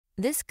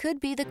This could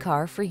be the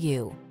car for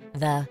you.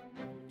 The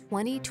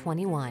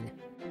 2021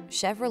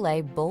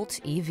 Chevrolet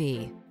Bolt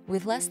EV.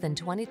 With less than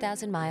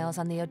 20,000 miles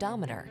on the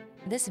odometer,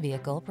 this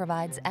vehicle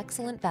provides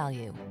excellent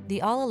value.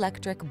 The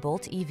all-electric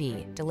Bolt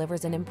EV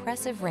delivers an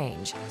impressive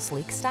range,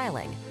 sleek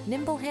styling,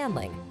 nimble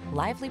handling,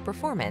 lively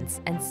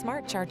performance, and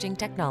smart charging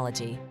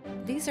technology.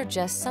 These are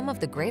just some of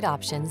the great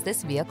options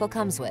this vehicle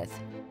comes with: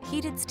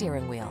 heated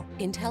steering wheel,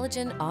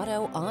 intelligent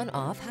auto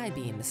on-off high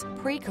beams,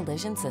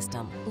 pre-collision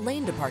system,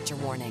 lane departure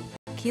warning,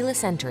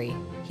 keyless entry,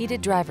 heated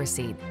driver's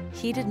seat,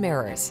 heated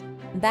mirrors,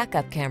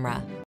 backup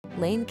camera,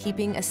 lane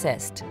keeping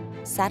assist,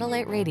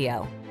 satellite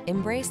radio.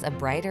 Embrace a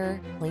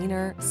brighter,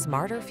 cleaner,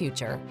 smarter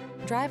future.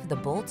 Drive the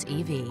Bolt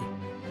EV.